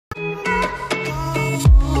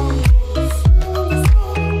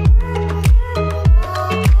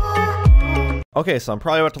Okay, so I'm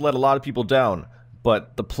probably about to let a lot of people down,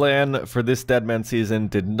 but the plan for this Deadman season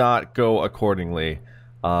did not go accordingly.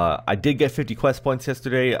 I did get 50 quest points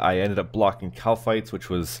yesterday. I ended up blocking cow fights, which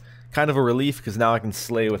was kind of a relief because now I can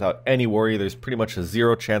slay without any worry. There's pretty much a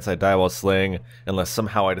 0 chance I die while slaying unless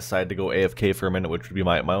somehow I decide to go AFK for a minute, which would be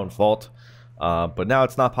my own fault. But now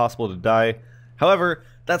it's not possible to die. However,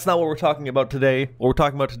 that's not what we're talking about today. What we're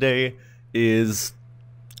talking about today is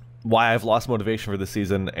why I've lost motivation for this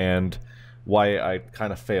season and why I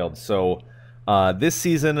kind of failed. So this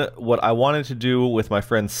season, what I wanted to do with my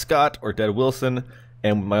friend Scott, or Dead Wilson,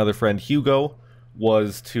 and my other friend Hugo,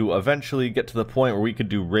 was to eventually get to the point where we could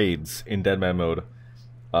do raids in Deadman mode.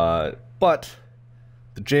 But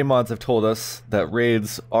the JMods have told us that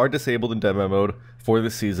raids are disabled in Deadman mode for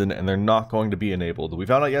this season, and they're not going to be enabled. We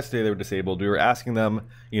found out yesterday they were disabled. We were asking them,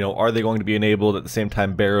 are they going to be enabled at the same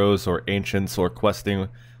time Barrows or Ancients or Questing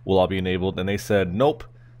will all be enabled, and they said nope.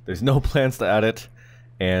 There's no plans to add it,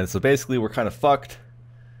 and so basically we're kind of fucked.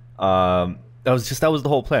 That was the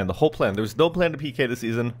whole plan. There was no plan to PK this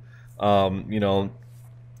season. There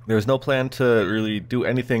was no plan to really do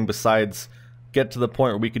anything besides get to the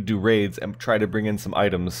point where we could do raids and try to bring in some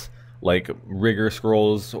items like rigger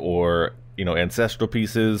scrolls or ancestral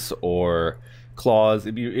pieces or claws.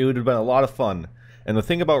 It would have been a lot of fun. And the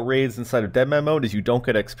thing about raids inside of Deadman mode is you don't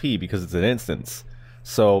get XP because it's an instance.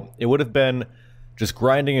 So it would have been just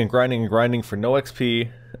grinding and grinding and grinding for no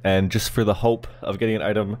XP, and just for the hope of getting an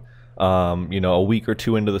item, a week or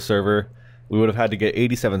two into the server. We would have had to get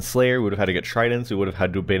 87 Slayer, we would have had to get Tridents, we would have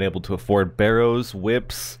had to have been able to afford Barrows,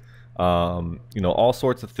 Whips, all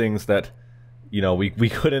sorts of things that, we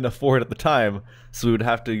couldn't afford at the time, so we would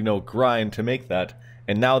have to, grind to make that.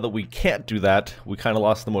 And now that we can't do that, we kind of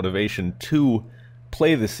lost the motivation to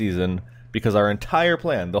play this season, because our entire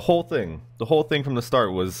plan, the whole thing from the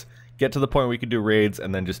start was get to the point where we could do raids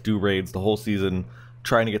and then just do raids the whole season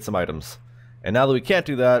trying to get some items. And now that we can't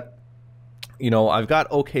do that, I've got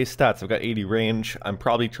okay stats. I've got 80 range. I'm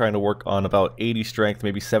probably trying to work on about 80 strength,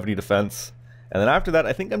 maybe 70 defense. And then after that,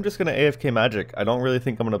 I think I'm just going to AFK Magic. I don't really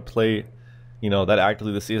think I'm going to play, that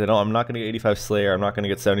actively this season. I'm not going to get 85 Slayer. I'm not going to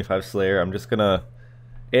get 75 Slayer. I'm just going to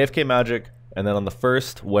AFK Magic. And then on the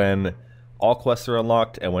first, when all quests are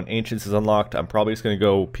unlocked and when Ancients is unlocked, I'm probably just going to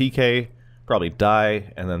go PK, probably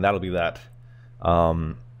die, and then that'll be that.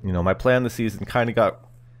 My plan this season kind of got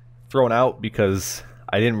thrown out because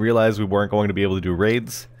I didn't realize we weren't going to be able to do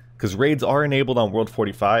raids, because raids are enabled on World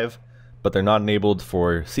 45, but they're not enabled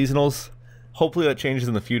for seasonals. Hopefully that changes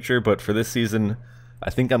in the future, but for this season, I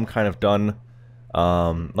think I'm kind of done.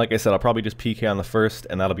 Like I said, I'll probably just PK on the first,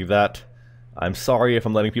 and that'll be that. I'm sorry if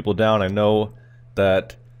I'm letting people down. I know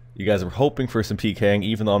that you guys are hoping for some PKing,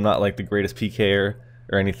 even though I'm not like the greatest PKer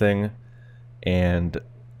or anything. And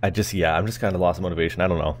I'm just kind of lost motivation. I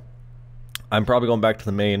don't know. I'm probably going back to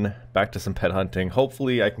the main, back to some pet hunting.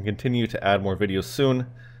 Hopefully I can continue to add more videos soon.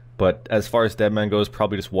 But as far as Deadman goes,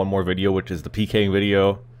 probably just one more video, which is the PKing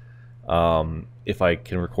video. If I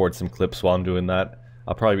can record some clips while I'm doing that.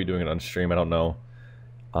 I'll probably be doing it on stream, I don't know.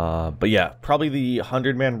 But yeah, probably the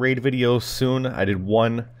 100-man raid video soon. I did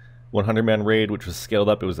one 100-man raid, which was scaled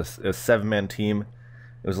up. It was a 7-man team.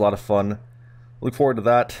 It was a lot of fun. Look forward to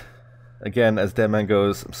that. Again, as Deadman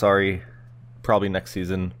goes, I'm sorry. Probably next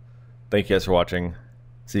season. Thank you guys for watching.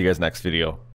 See you guys next video.